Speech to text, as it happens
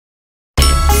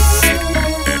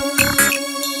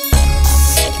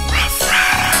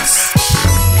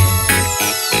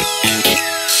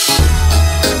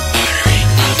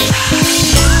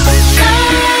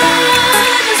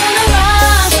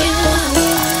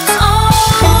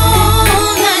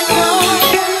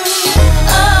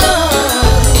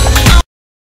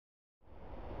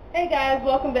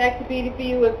welcome back to Beauty for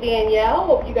You with Danielle.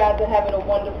 Hope you guys are having a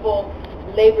wonderful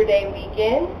Labor Day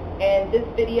weekend. And this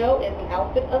video is an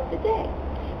outfit of the day.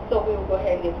 So we will go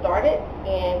ahead and get started,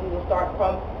 and we will start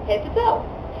from head to toe.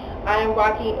 I am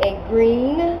rocking a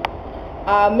green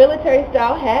military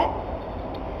style hat.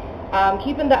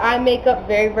 Keeping the eye makeup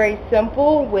very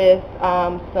simple with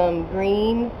some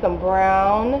green, some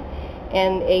brown,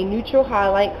 and a neutral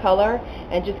highlight color,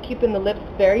 and just keeping the lips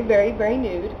very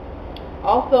nude.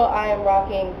 Also, I am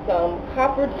rocking some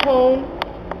copper tone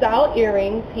style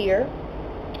earrings here.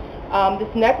 This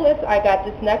necklace, I got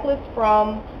this necklace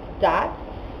from Dots.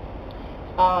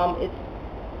 It's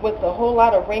with a whole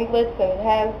lot of ringlets, and it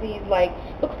has these, like,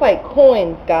 looks like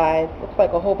coins, guys. Looks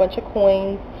like a whole bunch of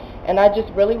coins, and I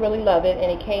just really love it.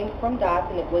 And it came from Dots,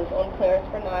 and it was on clearance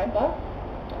for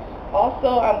 $9.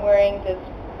 Also, I'm wearing this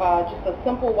just a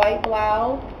simple white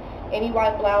blouse. Any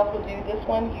white blouse will do. This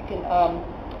one you can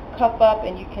cuff up,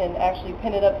 and you can actually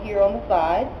pin it up here on the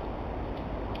side.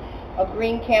 A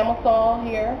green camisole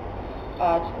here,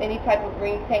 just any type of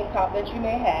green tank top that you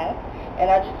may have.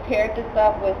 And I just paired this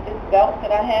up with this belt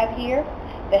that I have here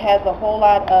that has a whole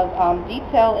lot of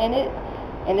detail in it,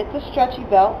 and it's a stretchy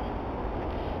belt.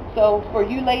 So for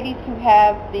you ladies who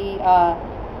have the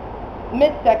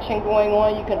midsection going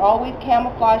on, you can always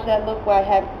camouflage that look by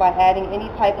adding any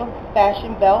type of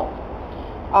fashion belt.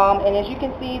 And as you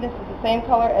can see, this is the same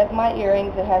color as my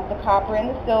earrings. It has the copper and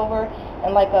the silver,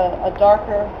 and like a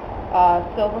darker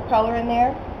silver color in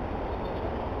there.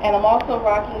 And I'm also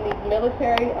rocking these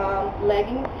military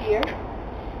leggings here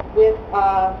with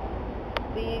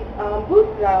these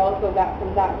boots that I also got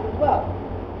from Dots as well.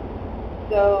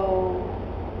 So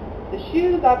the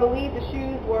shoes, I believe the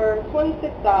shoes were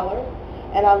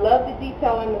 $26, and I love the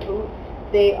detail in the boots.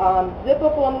 They zip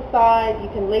up on the side, you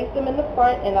can lace them in the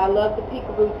front, and I love the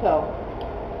peekaboo toe.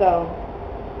 So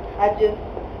I just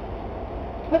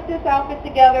put this outfit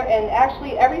together, and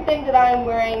actually everything that I'm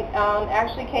wearing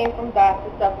actually came from Dots,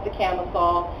 except the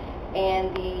camisole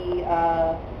and the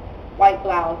white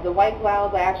blouse. The white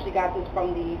blouse, I actually got this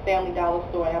from the Family Dollar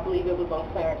store, and I believe it was on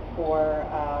clearance for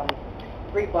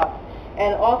 $3.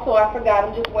 And also, I forgot,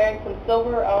 I'm just wearing some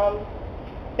silver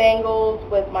bangles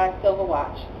with my silver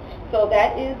watch. So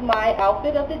that is my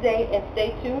outfit of the day, and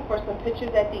stay tuned for some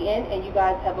pictures at the end, and you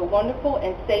guys have a wonderful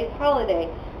and safe holiday.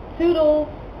 Toodles!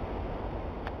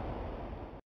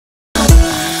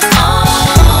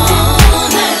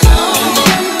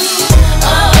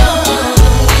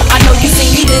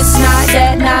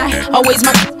 Always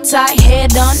my tight, hair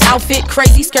done, outfit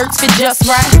crazy, skirts fit just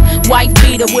right. White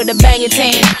beater with a banging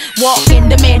tan, walking,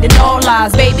 demanding all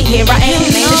lies. Baby, here I am,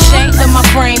 ain't ashamed of my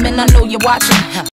frame, and I know you're watching.